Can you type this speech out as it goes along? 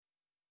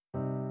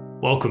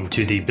Welcome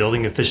to the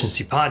Building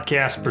Efficiency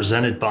Podcast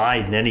presented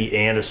by Nenny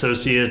and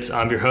Associates.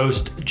 I'm your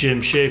host,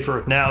 Jim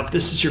Schaefer. Now, if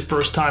this is your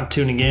first time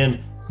tuning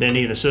in,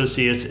 Nenny and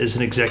Associates is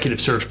an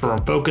executive search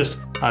firm focused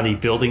on the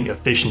building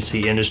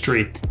efficiency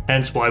industry,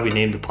 hence why we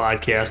named the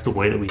podcast the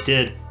way that we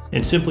did.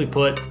 And simply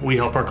put, we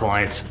help our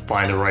clients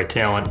find the right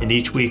talent, and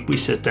each week we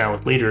sit down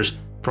with leaders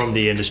from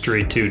the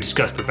industry to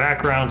discuss their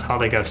backgrounds, how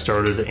they got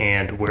started,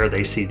 and where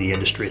they see the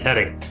industry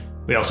heading.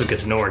 We also get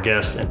to know our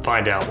guests and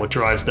find out what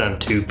drives them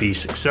to be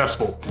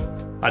successful.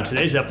 On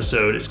today's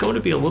episode, it's going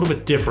to be a little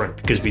bit different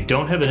because we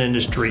don't have an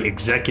industry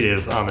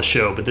executive on the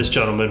show, but this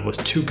gentleman was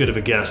too good of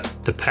a guest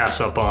to pass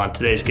up on.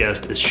 Today's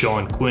guest is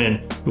Sean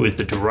Quinn, who is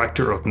the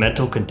Director of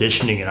Mental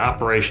Conditioning and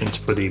Operations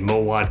for the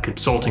Mowad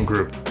Consulting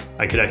Group.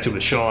 I connected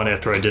with Sean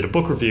after I did a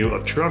book review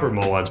of Trevor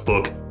Mowad's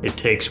book, It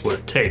Takes What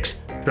It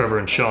Takes. Trevor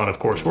and Sean, of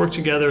course, work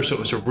together, so it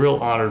was a real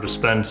honor to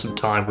spend some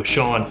time with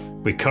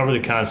Sean. We cover the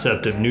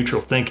concept of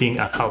neutral thinking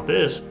and how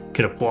this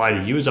can apply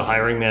to you as a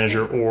hiring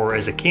manager or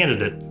as a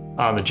candidate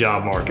on the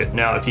job market.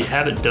 Now, if you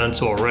haven't done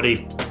so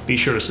already, be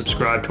sure to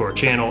subscribe to our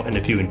channel. And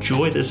if you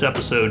enjoyed this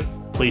episode,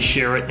 please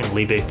share it and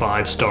leave a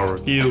 5-star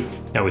review.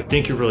 Now, we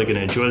think you're really going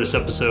to enjoy this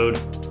episode,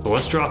 so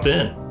let's drop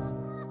in.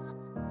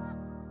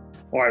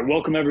 All right,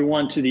 welcome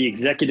everyone to the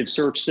Executive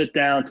Search Sit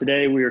Down.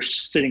 Today we are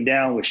sitting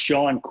down with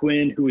Sean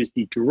Quinn, who is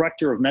the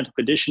Director of Mental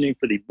Conditioning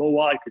for the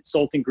Mowad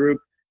Consulting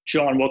Group.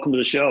 Sean, welcome to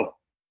the show.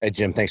 Hey,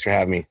 Jim, thanks for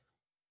having me.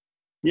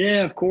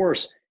 Yeah, of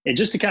course. And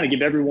just to kind of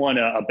give everyone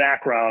a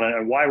background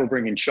on why we're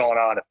bringing Sean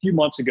on, a few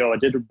months ago, I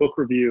did a book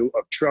review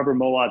of Trevor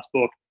Mowad's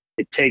book,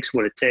 It Takes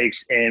What It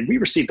Takes, and we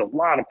received a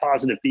lot of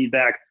positive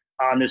feedback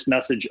on this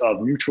message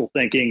of neutral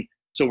thinking.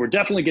 So we're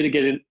definitely going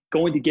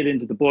to get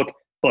into the book.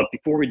 But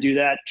before we do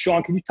that,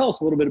 Sean, can you tell us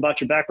a little bit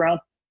about your background?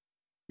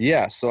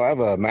 Yeah, so I have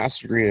a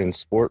master's degree in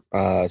sport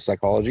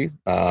psychology.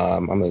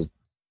 I'm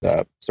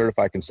a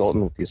certified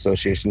consultant with the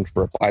Association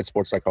for Applied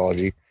Sports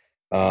Psychology.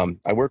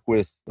 I work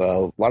with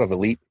a lot of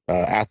elite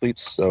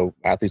athletes, so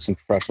athletes in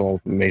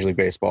professional Major League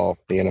Baseball,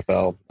 the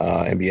NFL,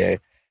 NBA,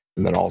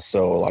 and then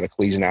also a lot of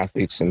collegiate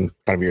athletes and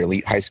kind of your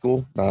elite high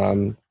school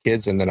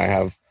kids. And then I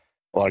have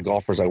a lot of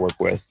golfers I work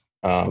with,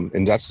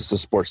 and that's just the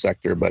sports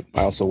sector. But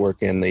I also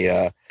work in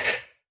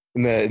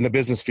the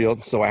business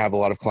field, so I have a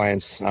lot of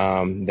clients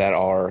that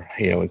are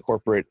in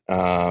corporate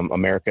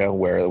America,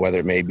 whether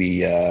it may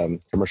be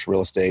commercial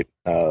real estate,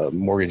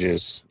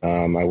 mortgages.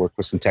 I work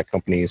with some tech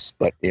companies,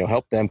 but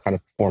help them kind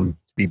of perform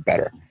to be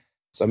better.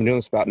 So I've been doing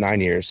this about 9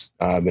 years.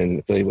 I've been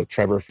affiliated with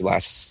Trevor for the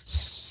last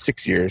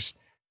 6 years,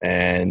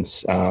 and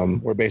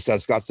we're based out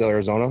of Scottsdale,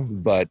 Arizona,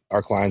 but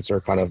our clients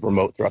are kind of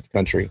remote throughout the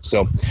country.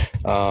 So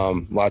a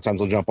lot of times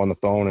we'll jump on the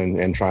phone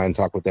and try and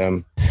talk with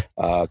them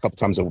a couple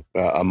times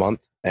a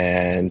month.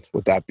 And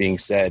with that being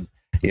said,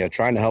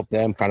 trying to help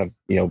them kind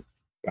of,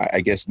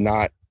 I guess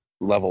not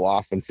level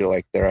off and feel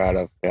like they're at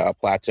a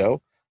plateau,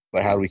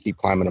 but how do we keep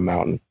climbing a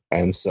mountain?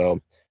 And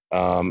so,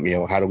 how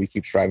do we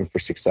keep striving for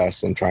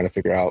success and trying to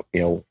figure out,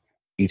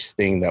 each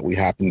thing that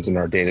happens in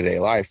our day-to-day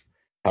life,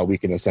 how we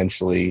can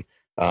essentially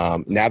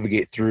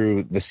navigate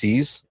through the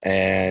seas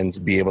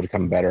and be able to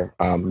come better,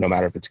 no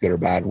matter if it's good or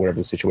bad, whatever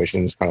the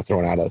situation is kind of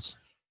throwing at us.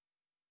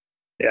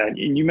 Yeah,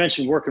 and you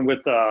mentioned working with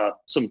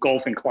some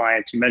golfing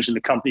clients. You mentioned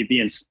the company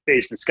being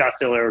based in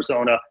Scottsdale,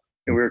 Arizona.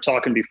 And we were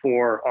talking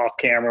before, off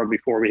camera,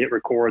 before we hit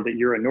record, that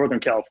you're in Northern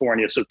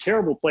California. So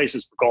terrible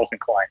places for golfing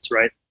clients,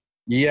 right?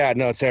 Yeah,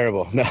 no,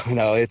 terrible.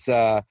 No,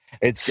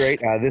 it's great.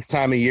 This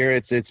time of year,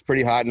 it's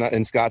pretty hot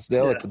in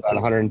Scottsdale. Yeah. It's about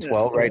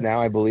 112 right now,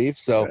 I believe.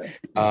 So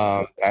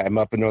I'm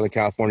up in Northern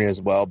California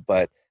as well.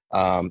 But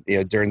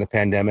during the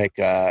pandemic,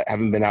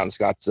 haven't been out in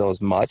Scottsdale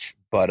as much,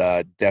 but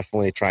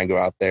definitely try and go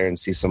out there and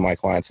see some of my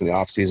clients in the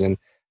off season,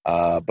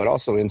 but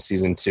also in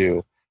season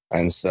too.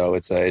 And so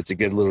it's a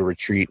good little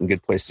retreat and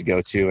good place to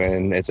go to,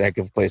 and it's a heck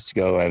of a place to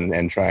go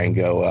and try and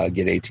go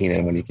get 18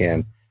 in when you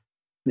can.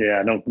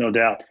 Yeah, no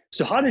doubt.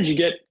 So how did you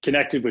get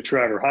connected with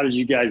Trevor? How did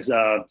you guys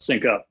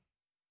sync up?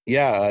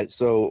 Yeah,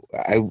 so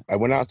I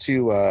went out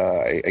to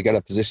I got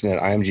a position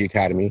at IMG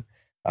Academy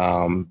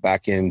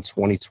back in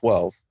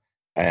 2012.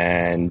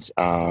 And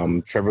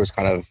Trevor was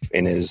kind of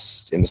in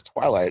his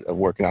twilight of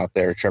working out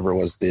there. Trevor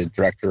was the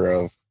director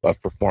of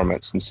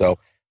performance, and so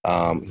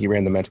he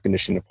ran the mental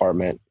conditioning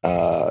department,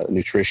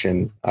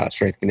 nutrition,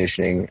 strength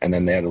conditioning, and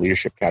then they had a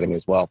leadership academy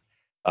as well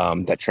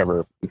that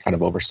Trevor kind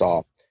of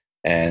oversaw.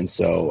 And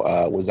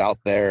so was out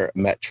there,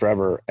 met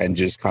Trevor, and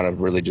just kind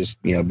of really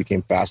just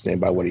became fascinated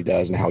by what he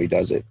does and how he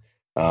does it.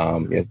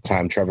 At the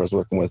time, Trevor was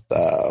working with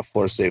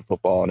Florida State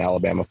football and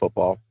Alabama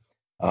football.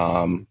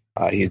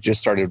 He had just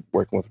started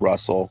working with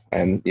Russell,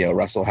 and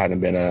Russell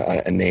hadn't been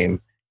a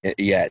name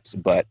yet,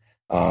 but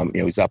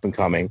he's up and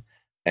coming.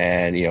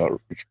 And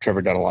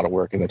Trevor done a lot of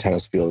work in the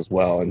tennis field as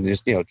well, and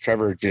just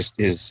Trevor, just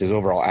his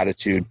overall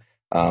attitude,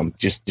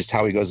 just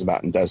how he goes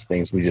about and does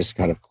things, we just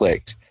kind of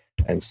clicked.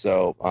 And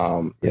so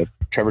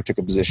Trevor took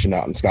a position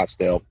out in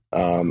Scottsdale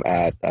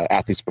at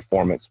Athletes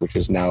Performance, which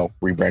is now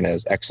rebranded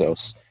as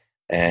Exos.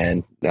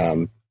 And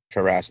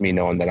Trevor asked me,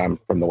 knowing that I'm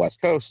from the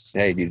West Coast,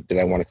 hey, did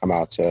I want to come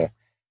out to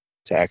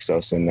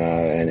Exos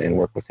and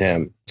work with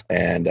him.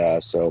 And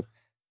so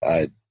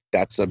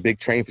that's a big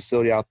training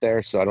facility out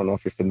there. So I don't know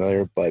if you're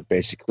familiar, but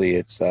basically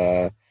it's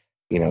throughout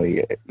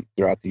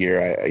the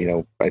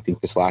year, I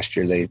think this last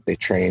year they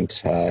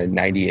trained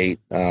 98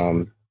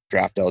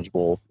 draft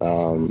eligible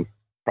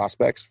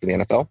prospects for the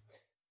NFL.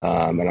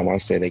 And I want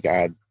to say they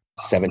got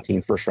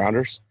 17 first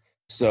rounders.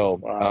 So,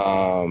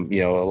 wow.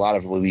 A lot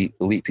of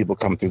elite people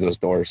come through those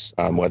doors,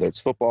 whether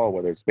it's football,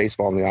 whether it's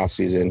baseball in the off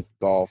season,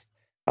 golf,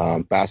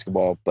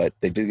 basketball, but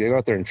they go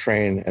out there and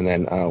train. And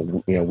then,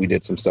 we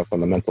did some stuff on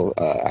the mental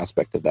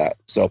aspect of that.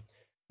 So,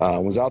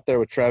 was out there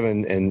with Trev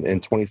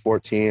in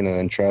 2014, and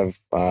then Trev,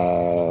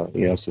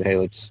 said, "Hey,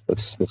 let's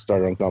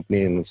start our own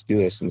company and let's do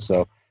this." And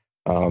so,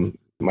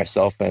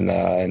 myself and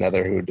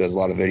another who does a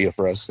lot of video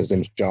for us, his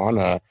name's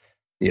John,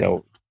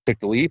 took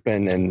the leap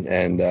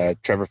and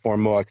Trevor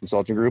formed Mohawk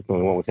Consulting Group, and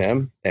we went with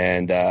him,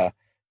 and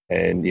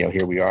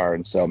here we are.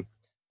 And so,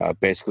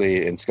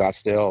 basically in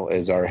Scottsdale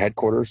is our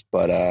headquarters,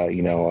 but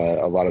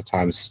a lot of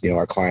times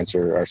our clients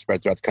are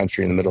spread throughout the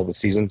country in the middle of the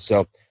season.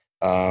 So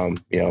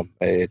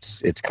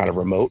it's kind of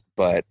remote,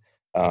 but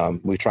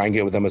we try and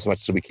get with them as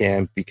much as we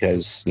can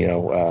because we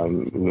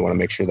want to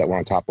make sure that we're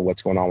on top of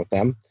what's going on with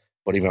them.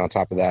 But even on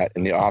top of that,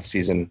 in the off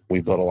season,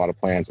 we build a lot of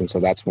plans, and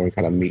so that's when we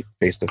kind of meet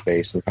face to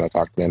face and kind of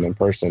talk to them in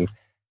person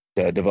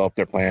to develop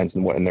their plans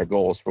and their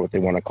goals for what they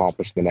want to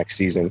accomplish the next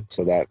season,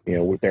 so that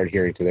they're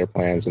adhering to their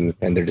plans and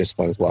their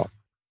discipline as well.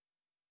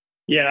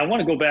 Yeah, I want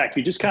to go back.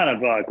 You just kind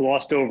of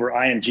glossed over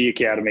IMG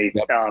Academy.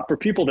 Yep. For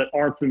people that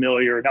aren't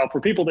familiar, now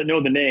for people that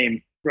know the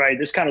name, right,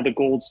 this is kind of the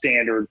gold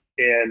standard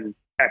in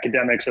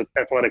academics of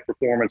athletic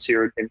performance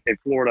here in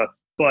Florida.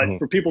 But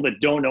for people that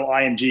don't know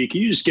IMG,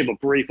 can you just give a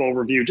brief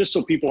overview just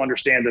so people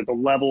understand the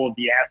level of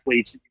the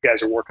athletes that you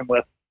guys are working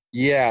with?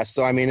 Yeah,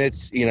 so I mean,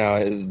 it's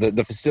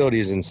the facility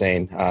is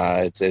insane.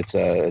 It's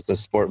a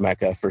sport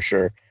mecca for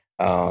sure.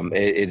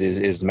 It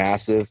is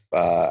massive.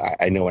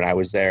 I know when I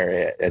was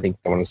there, I think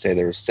I want to say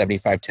there were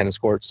 75 tennis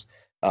courts,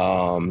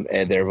 and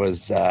there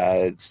was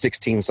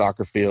 16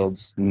 soccer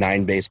fields,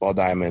 9 baseball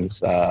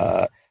diamonds,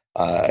 a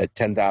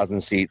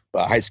 10,000 seat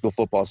high school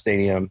football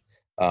stadium.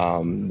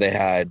 They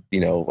had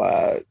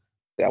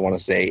I want to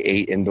say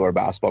 8 indoor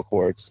basketball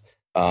courts.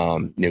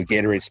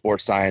 Gatorade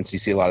Sports Science. You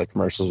see a lot of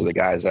commercials where the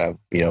guys have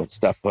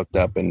stuff hooked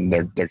up and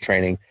they're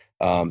training.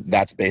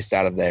 That's based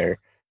out of there.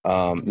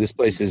 This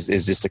place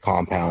is just a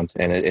compound,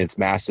 and it's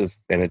massive,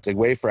 and it's a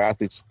way for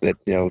athletes that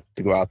to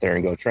go out there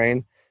and go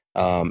train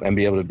and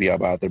be able to be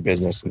about their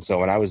business. And so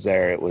when I was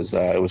there, it was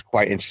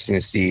quite interesting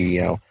to see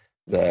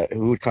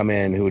who would come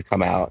in, who would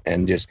come out,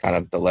 and just kind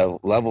of the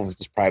level of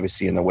just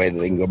privacy and the way that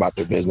they can go about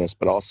their business,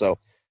 but also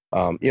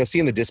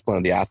seeing the discipline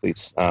of the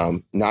athletes,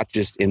 not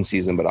just in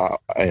season, but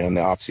in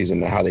the off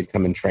season, how they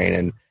come and train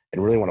and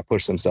really want to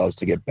push themselves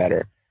to get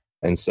better.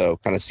 And so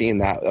kind of seeing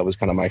that was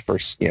kind of my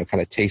first,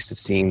 kind of taste of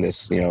seeing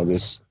this,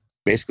 this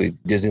basically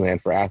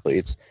Disneyland for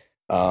athletes.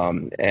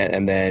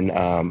 And then,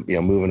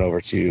 moving over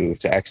to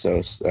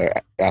Exos,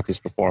 Athletes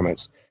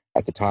Performance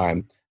at the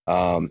time,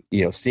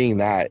 seeing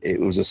that it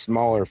was a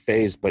smaller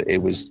phase, but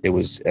it was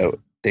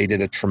they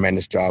did a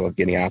tremendous job of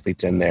getting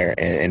athletes in there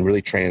and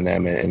really training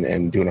them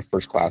and doing a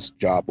first-class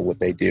job of what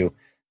they do.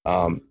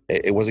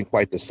 It wasn't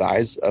quite the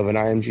size of an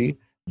IMG,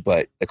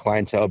 but the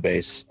clientele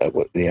base,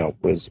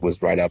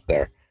 was right up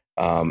there.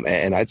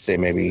 And I'd say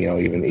maybe,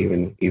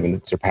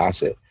 even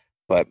surpass it.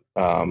 But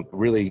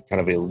really kind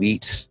of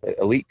elite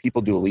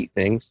people do elite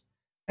things.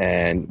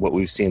 And what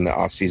we've seen in the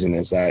off season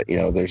is that,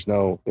 there's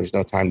no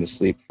time to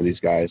sleep for these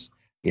guys.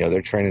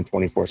 They're training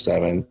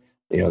 24/7.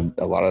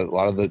 A lot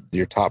of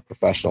your top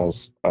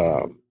professionals,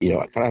 kind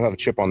of have a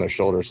chip on their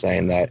shoulder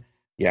saying that,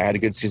 I had a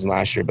good season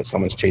last year, but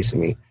someone's chasing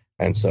me.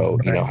 And so,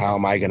 how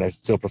am I going to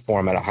still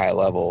perform at a high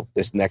level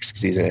this next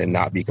season and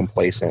not be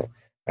complacent?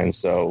 And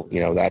so,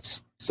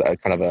 that's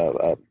kind of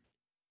I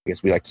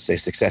guess we like to say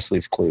success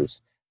leaves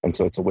clues. And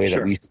so it's a way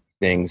that we see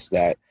things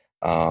that,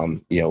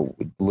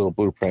 little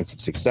blueprints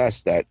of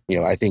success that,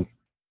 I think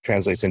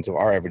translates into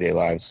our everyday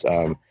lives,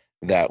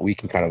 that we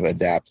can kind of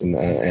adapt and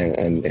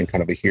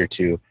kind of adhere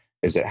to.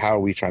 Is that how are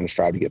we trying to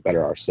strive to get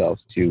better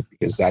ourselves too?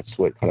 Because that's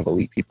what kind of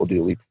elite people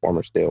do, elite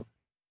performers do.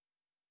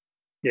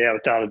 Yeah,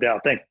 without a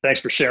doubt.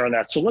 Thanks for sharing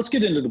that. So let's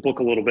get into the book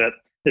a little bit.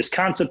 This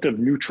concept of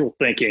neutral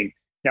thinking.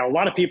 Now, a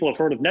lot of people have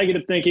heard of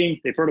negative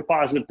thinking, they've heard of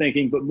positive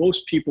thinking, but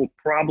most people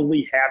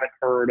probably haven't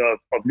heard of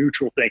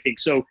neutral thinking.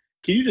 So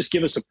can you just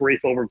give us a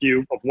brief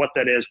overview of what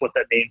that is, what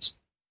that means?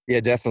 Yeah,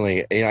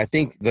 definitely. I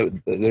think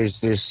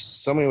there's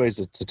so many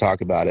ways to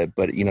talk about it,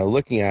 but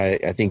looking at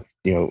it, I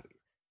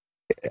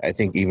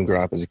think even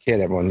growing up as a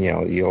kid, everyone,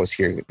 you always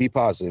hear be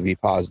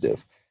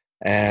positive.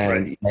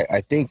 And right.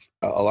 I think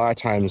a lot of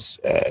times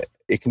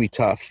it can be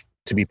tough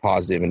to be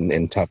positive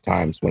in tough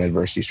times when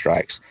adversity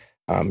strikes.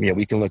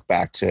 We can look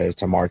back to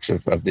March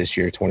of this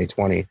year,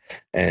 2020,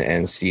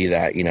 and see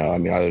that,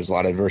 there's a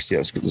lot of adversity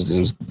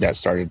that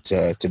started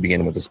to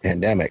begin with this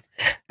pandemic.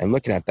 And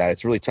looking at that,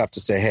 it's really tough to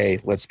say, hey,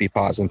 let's be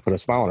positive and put a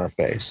smile on our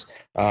face.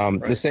 Right.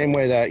 The same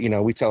way that,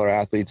 we tell our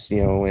athletes,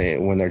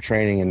 when they're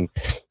training and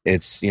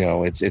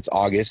it's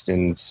August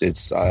and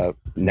it's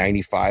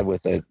 95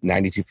 with a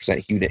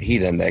 92%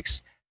 heat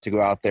index to go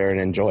out there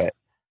and enjoy it.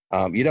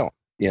 You don't.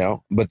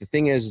 But the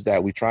thing is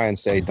that we try and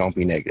say, don't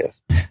be negative.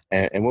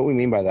 And what we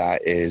mean by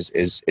that is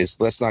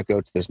let's not go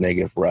to this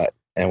negative rut.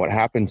 And what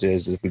happens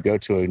is if we go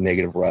to a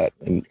negative rut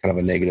and kind of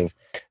a negative,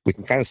 we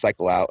can kind of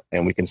cycle out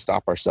and we can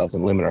stop ourselves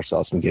and limit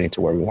ourselves from getting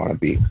to where we want to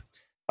be.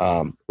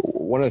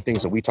 One of the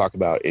things that we talk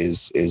about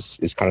is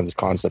kind of this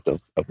concept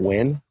of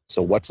win.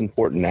 So what's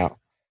important now?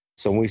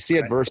 So when we see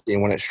adversity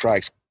and when it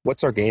strikes,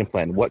 what's our game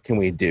plan? What can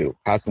we do?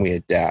 How can we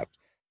adapt?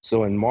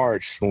 So in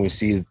March, when we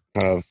see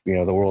kind of,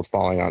 the world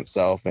falling on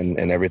itself and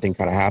everything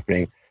kind of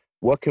happening,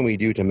 what can we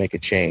do to make a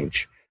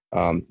change?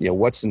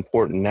 What's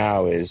important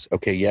now is,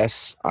 okay,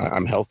 yes,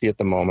 I'm healthy at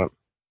the moment.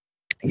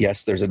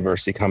 Yes, there's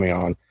adversity coming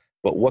on,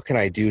 but what can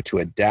I do to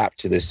adapt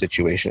to this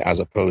situation as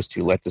opposed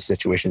to let the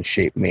situation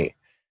shape me?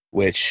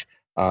 Which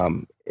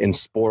in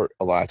sport,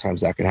 a lot of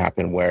times that can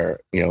happen where,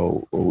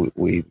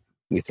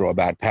 we throw a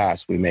bad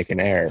pass, we make an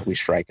error, we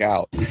strike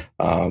out,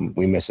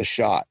 we miss a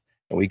shot.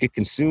 And we get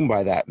consumed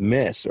by that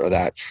miss or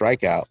that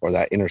strikeout or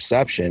that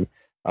interception,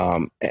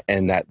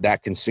 and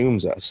that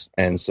consumes us.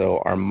 And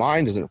so our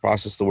mind doesn't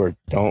process the word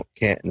don't,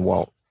 can't, and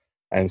won't.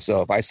 And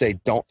so if I say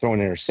don't throw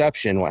an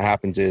interception, what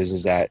happens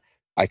is that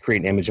I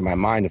create an image in my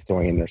mind of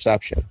throwing an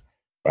interception,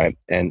 right?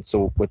 And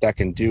so what that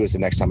can do is the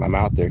next time I'm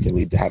out there, it can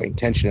lead to having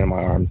tension in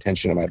my arm,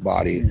 tension in my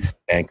body,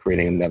 and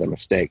creating another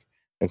mistake.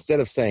 Instead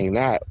of saying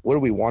that, what do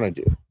we want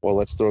to do? Well,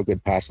 let's throw a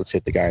good pass. Let's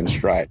hit the guy in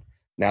stride.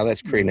 Now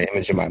that's creating an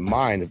image in my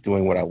mind of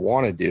doing what I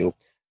want to do,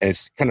 and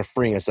it's kind of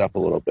freeing us up a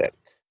little bit.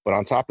 But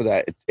on top of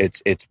that,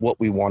 it's what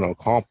we want to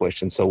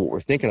accomplish. And so what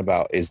we're thinking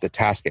about is the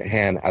task at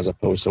hand as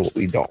opposed to what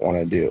we don't want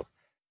to do.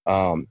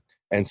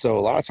 And so a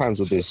lot of times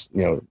with this,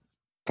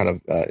 kind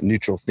of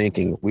neutral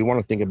thinking, we want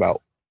to think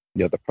about,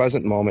 the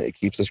present moment. It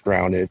keeps us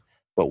grounded.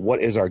 But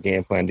what is our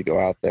game plan to go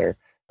out there?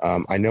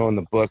 I know in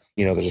the book,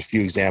 there's a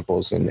few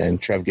examples,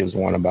 and Trev gives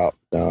one about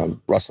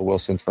Russell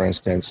Wilson, for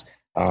instance,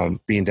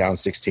 being down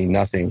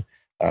 16-0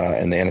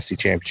 in the NFC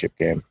Championship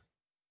game.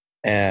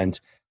 And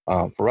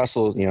for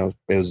Russell, it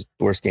was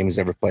the worst game he's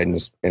ever played in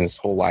his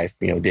whole life,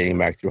 dating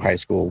back through high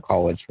school,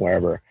 college,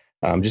 wherever.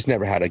 Just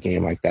never had a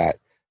game like that.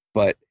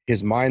 But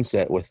his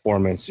mindset with 4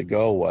 minutes to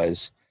go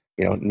was,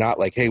 not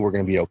like, hey, we're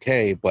going to be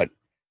okay, but,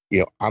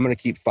 I'm going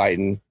to keep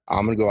fighting.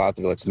 I'm going to go out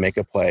there. Let's make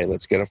a play.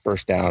 Let's get a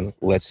first down.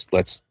 Let's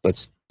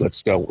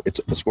go.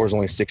 The score's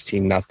only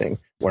 16-0.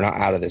 We're not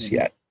out of this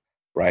yet,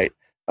 right?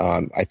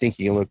 I think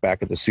you can look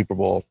back at the Super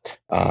Bowl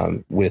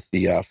with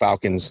the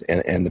Falcons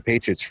and the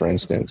Patriots, for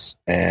instance,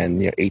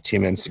 and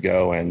 18 minutes to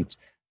go, and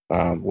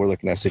we're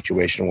looking at a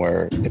situation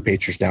where the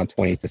Patriots down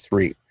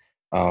 20-3.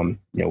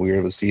 We were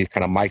able to see it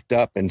kind of mic'd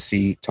up and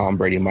see Tom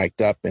Brady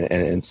mic'd up,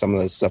 and some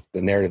of the stuff,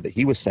 the narrative that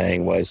he was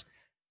saying was,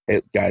 hey,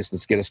 guys,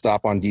 let's get a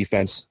stop on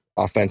offense.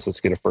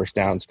 Let's get a first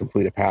down. Let's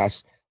complete a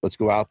pass. Let's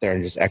go out there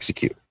and just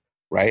execute,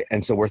 right?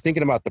 And so we're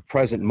thinking about the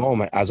present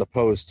moment as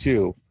opposed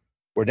to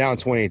we're down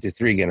 20-3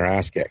 getting our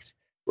ass kicked,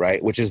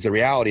 right? Which is the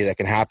reality that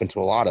can happen to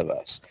a lot of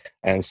us.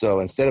 And so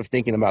instead of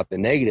thinking about the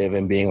negative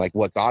and being like,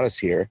 what got us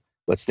here,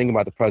 let's think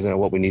about the present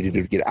and what we need to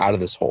do to get out of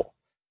this hole.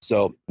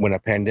 So when a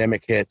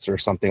pandemic hits or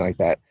something like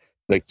that,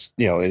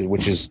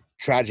 which is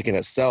tragic in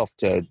itself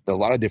to a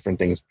lot of different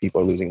things,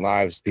 people are losing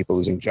lives, people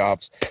losing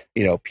jobs,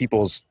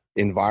 people's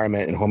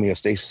environment and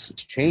homeostasis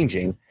is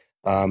changing.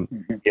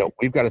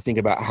 We've got to think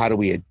about how do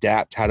we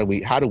adapt? How do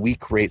we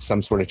create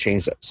some sort of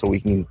change so we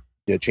can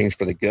change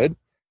for the good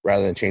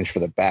rather than change for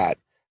the bad,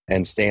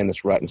 and stay in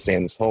this rut and stay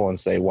in this hole and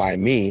say, why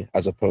me,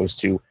 as opposed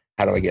to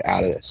how do I get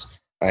out of this?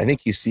 And I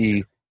think you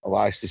see a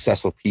lot of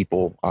successful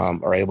people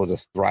are able to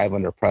thrive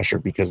under pressure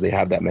because they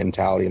have that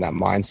mentality and that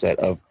mindset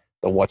of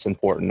the what's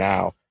important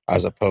now,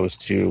 as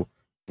opposed to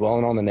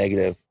dwelling on the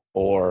negative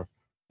or,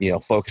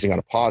 focusing on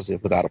a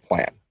positive without a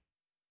plan.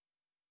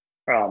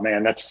 Oh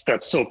man, that's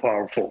so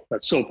powerful.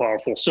 That's so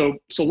powerful. So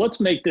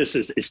let's make this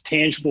as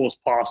tangible as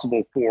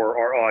possible for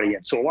our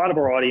audience. So a lot of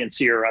our audience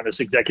here on this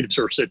Executive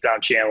Search Sit Down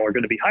channel are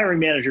going to be hiring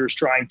managers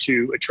trying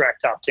to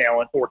attract top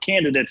talent, or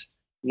candidates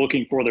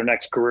looking for their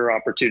next career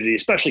opportunity,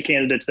 especially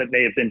candidates that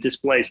may have been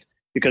displaced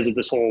because of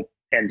this whole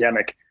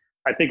pandemic.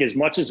 I think as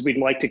much as we'd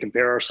like to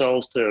compare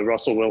ourselves to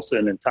Russell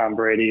Wilson and Tom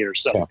Brady or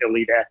some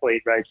elite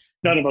athlete, right?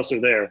 None of us are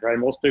there, right?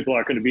 Most people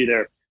aren't going to be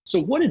there. So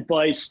what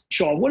advice,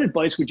 Sean,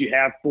 would you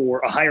have for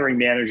a hiring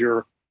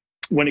manager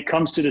when it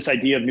comes to this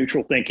idea of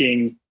neutral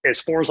thinking,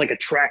 as far as like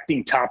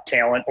attracting top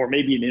talent or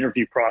maybe an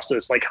interview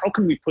process? Like, how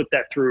can we put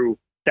that through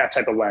that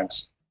type of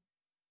lens?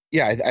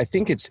 Yeah, I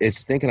think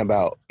it's thinking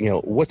about,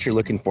 what you're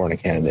looking for in a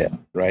candidate,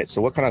 right?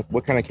 So what kind of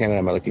candidate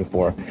am I looking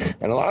for?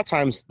 And a lot of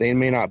times they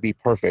may not be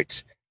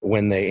perfect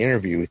when they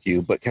interview with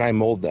you, but can I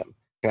mold them?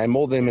 Can I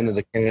mold them into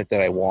the candidate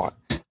that I want?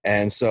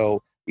 And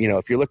so,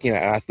 if you're looking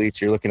at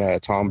athletes, you're looking at a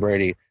Tom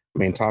Brady. I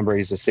mean, Tom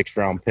Brady's a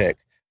 6th-round pick,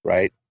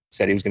 right?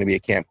 Said he was going to be a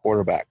camp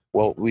quarterback.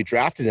 Well, we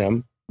drafted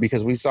him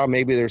because we saw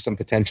maybe there's some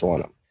potential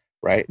in him,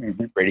 right?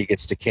 Mm-hmm. Brady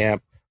gets to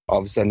camp. All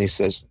of a sudden he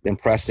says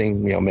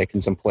impressing,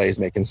 making some plays,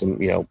 making some,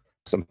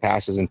 some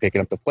passes and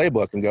picking up the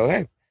playbook and go,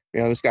 hey,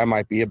 this guy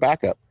might be a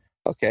backup.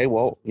 Okay,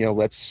 well,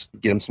 let's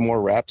get him some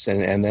more reps.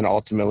 And then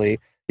ultimately,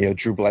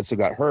 Drew Bledsoe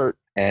got hurt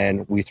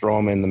and we throw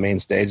him in the main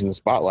stage in the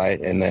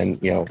spotlight. And then,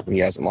 he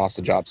hasn't lost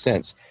a job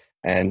since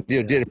and,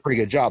 did a pretty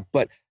good job.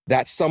 But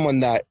that's someone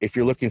that if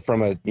you're looking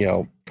from a,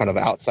 kind of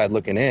outside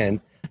looking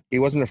in, he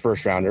wasn't a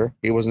first rounder.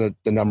 He wasn't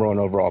the number 1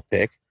 overall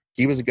pick.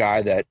 He was a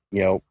guy that,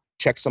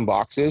 checked some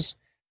boxes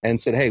and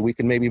said, hey, we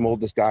can maybe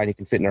mold this guy and he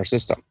can fit in our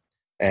system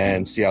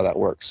and see how that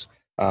works.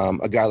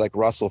 A guy like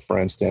Russell, for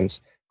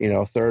instance,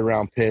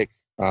 3rd-round pick.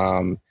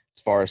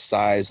 As far as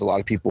size, a lot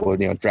of people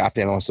would, draft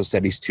analysts have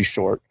said he's too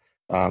short,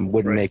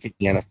 wouldn't make it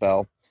in the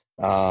NFL.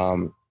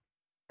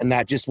 And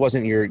that just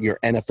wasn't your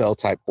NFL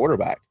type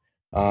quarterback.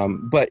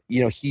 But,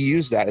 he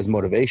used that as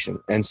motivation.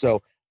 And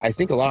so I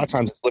think a lot of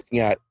times it's looking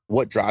at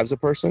what drives a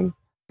person,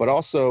 but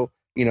also,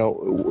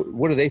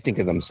 what do they think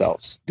of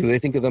themselves? Do they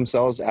think of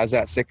themselves as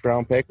that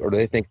 6th-round pick, or do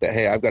they think that,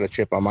 hey, I've got a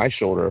chip on my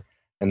shoulder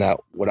and that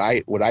what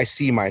I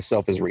see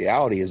myself as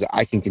reality is that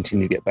I can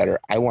continue to get better.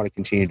 I want to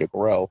continue to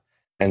grow.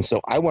 And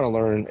so I want to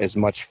learn as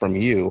much from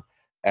you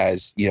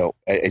as you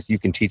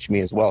can teach me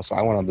as well. So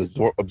I want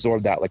to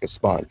absorb that like a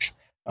sponge.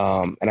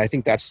 And I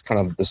think that's kind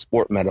of the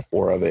sport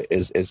metaphor of it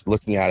is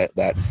looking at it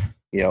that,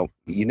 you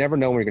never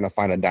know when you're going to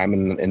find a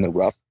diamond in the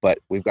rough, but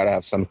we've got to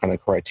have some kind of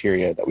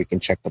criteria that we can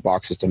check the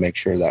boxes to make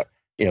sure that,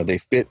 they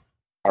fit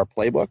our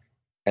playbook.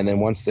 And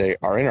then once they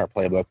are in our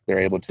playbook, they're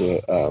able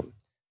to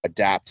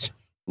adapt,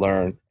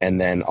 learn,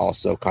 and then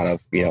also kind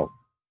of,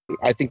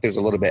 I think there's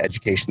a little bit of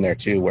education there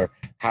too, where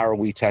how are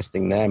we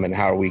testing them and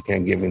how are we kind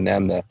of giving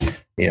them the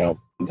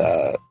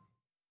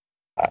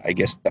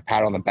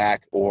pat on the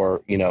back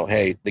or,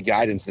 hey, the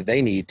guidance that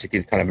they need to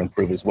kind of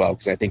improve as well.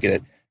 Because I think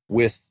that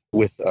with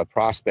a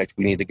prospect,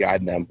 we need to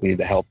guide them. We need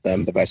to help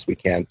them the best we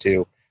can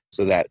too,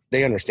 so that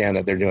they understand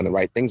that they're doing the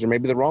right things or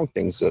maybe the wrong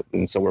things.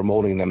 And so we're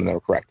molding them in the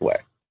correct way.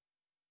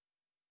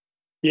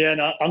 Yeah,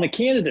 and on the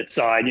candidate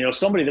side,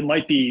 somebody that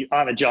might be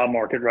on a job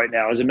market right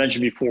now, as I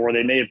mentioned before,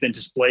 they may have been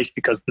displaced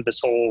because of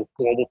this whole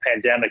global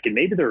pandemic, and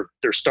maybe they're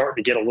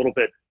starting to get a little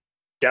bit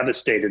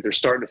devastated. They're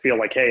starting to feel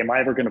like, hey, am I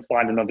ever going to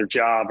find another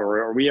job,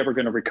 or are we ever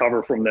going to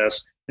recover from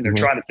this? And they're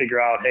trying to figure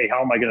out, hey,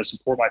 how am I going to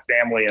support my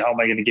family, and how am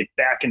I going to get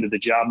back into the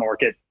job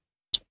market?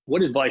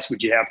 What advice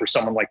would you have for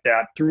someone like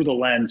that through the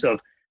lens of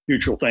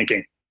neutral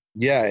thinking?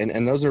 Yeah,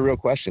 and those are real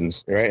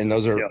questions, right? And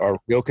those are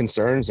real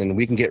concerns, and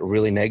we can get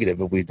really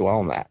negative if we dwell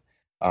on that.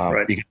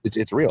 Right. Because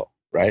it's real,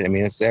 right? I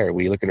mean, it's there.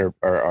 We look at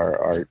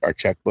our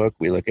checkbook.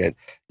 We look at,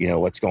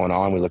 what's going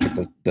on. We look at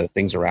the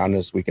things around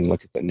us. We can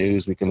look at the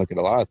news. We can look at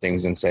a lot of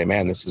things and say,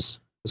 man, this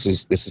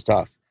is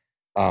tough.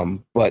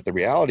 But the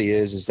reality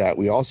is that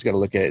we also got to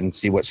look at it and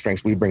see what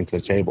strengths we bring to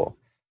the table.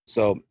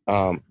 So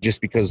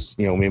just because,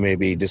 we may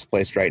be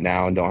displaced right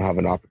now and don't have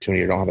an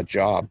opportunity or don't have a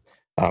job,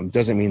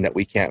 doesn't mean that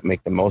we can't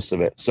make the most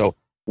of it. So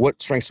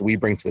what strengths do we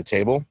bring to the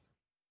table?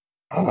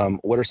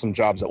 What are some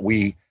jobs that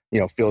we,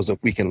 feel as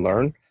if we can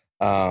learn?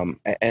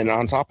 And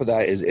on top of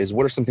that is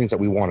what are some things that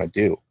we want to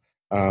do?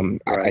 Right.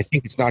 I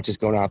think it's not just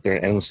going out there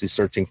and endlessly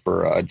searching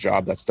for a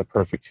job that's the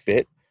perfect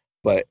fit,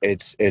 but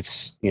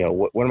it's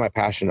what am I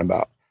passionate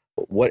about?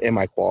 What am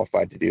I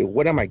qualified to do?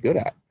 What am I good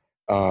at?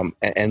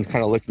 And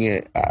kind of looking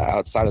at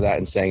outside of that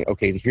and saying,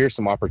 okay, here's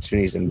some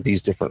opportunities in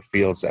these different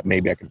fields that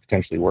maybe I could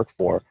potentially work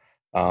for,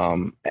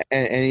 and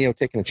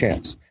taking a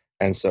chance.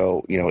 And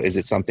so, is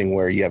it something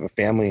where you have a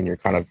family and you're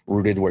kind of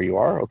rooted where you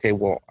are? Okay,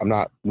 well, I'm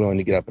not willing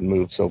to get up and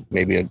move. So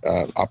maybe an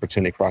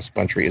opportunity across the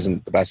country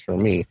isn't the best for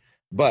me.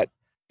 But,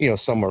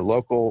 somewhere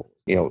local,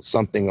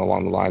 something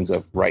along the lines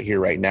of right here,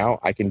 right now,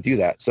 I can do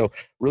that. So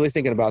really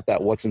thinking about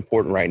that, what's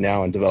important right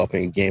now and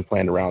developing a game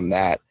plan around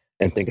that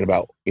and thinking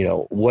about,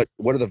 what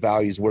are the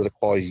values, what are the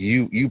qualities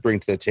you bring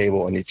to the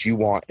table and that you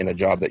want in a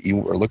job that you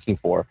are looking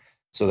for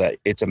so that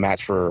it's a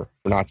match for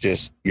not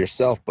just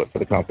yourself, but for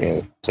the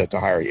company to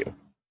hire you.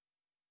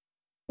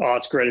 Oh,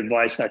 that's great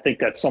advice. And I think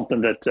that's something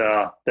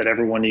that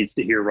everyone needs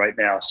to hear right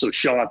now. So,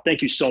 Sean,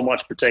 thank you so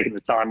much for taking the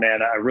time,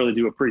 man. I really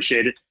do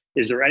appreciate it.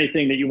 Is there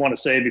anything that you want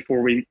to say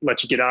before we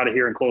let you get out of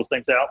here and close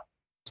things out?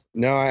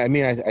 No, I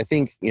mean, I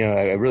think,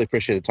 I really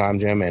appreciate the time,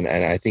 Jim. And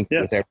I think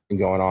with everything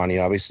going on,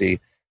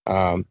 obviously,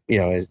 I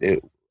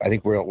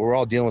think we're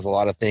all dealing with a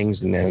lot of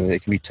things and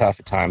it can be tough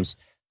at times.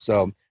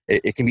 So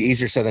it can be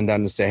easier said than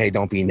done to say, hey,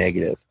 don't be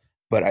negative.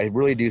 But I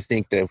really do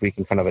think that if we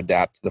can kind of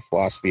adapt to the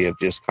philosophy of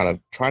just kind of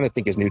trying to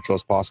think as neutral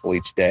as possible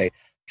each day,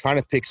 trying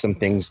to pick some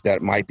things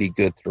that might be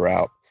good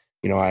throughout.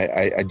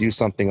 I do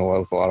something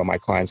with a lot of my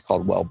clients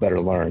called Well, Better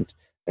Learned.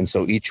 And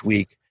so each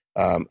week,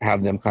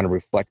 have them kind of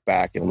reflect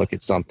back and look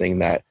at something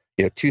that,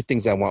 2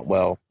 things that went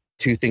well,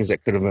 2 things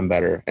that could have been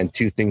better, and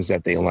 2 things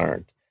that they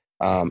learned.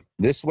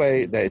 This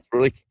way that it's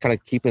really kind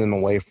of keeping them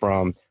away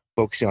from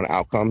focusing on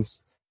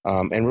outcomes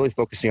and really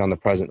focusing on the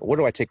present. What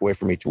do I take away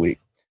from each week?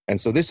 And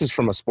so this is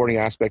from a sporting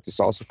aspect. It's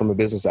also from a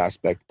business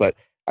aspect. But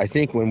I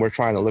think when we're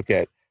trying to look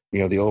at,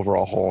 the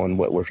overall whole and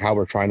how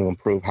we're trying to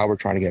improve, how we're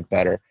trying to get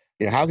better,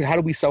 how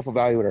do we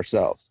self-evaluate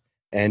ourselves?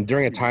 And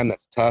during a time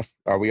that's tough,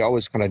 are we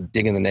always kind of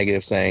digging the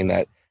negative, saying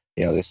that,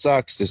 this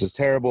sucks, this is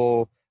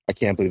terrible, I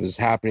can't believe this is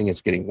happening,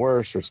 it's getting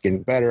worse or it's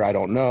getting better, I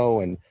don't know,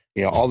 and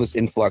all this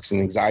influx and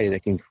anxiety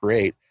that can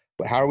create.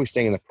 But how are we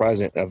staying in the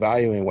present,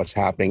 evaluating what's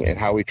happening, and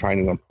how are we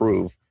trying to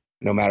improve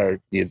no matter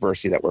the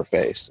adversity that we're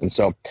faced? And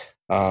so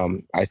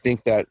I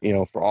think that,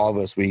 for all of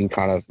us, we can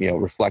kind of,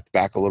 reflect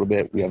back a little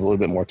bit. We have a little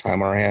bit more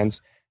time on our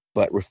hands,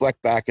 but reflect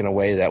back in a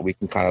way that we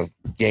can kind of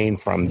gain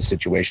from the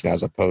situation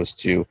as opposed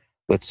to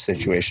let the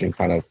situation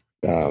kind of,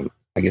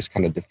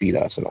 kind of defeat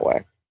us in a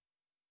way.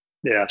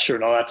 Yeah, sure.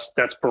 No,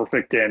 that's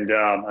perfect. And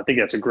I think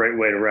that's a great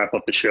way to wrap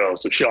up the show.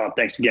 So Sean,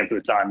 thanks again for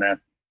the time, man.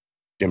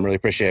 Jim, really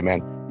appreciate it,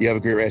 man. You have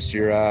a great rest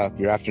of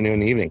your afternoon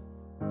and evening.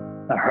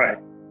 All right.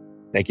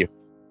 Thank you.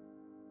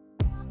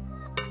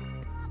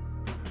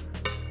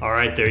 All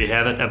right, there you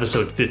have it,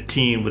 episode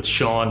 15 with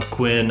Sean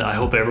Quinn. I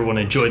hope everyone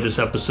enjoyed this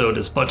episode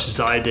as much as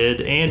I did.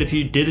 And if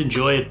you did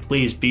enjoy it,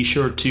 please be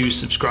sure to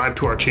subscribe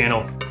to our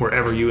channel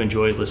wherever you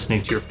enjoy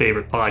listening to your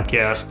favorite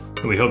podcast.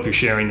 And we hope you're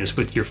sharing this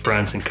with your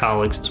friends and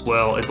colleagues as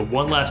well. And the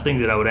one last thing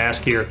that I would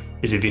ask here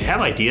is if you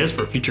have ideas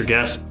for future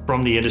guests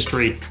from the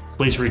industry,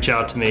 please reach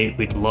out to me.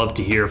 We'd love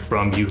to hear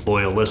from you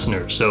loyal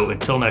listeners. So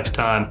until next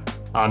time,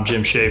 I'm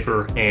Jim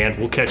Schaefer, and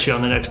we'll catch you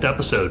on the next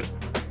episode.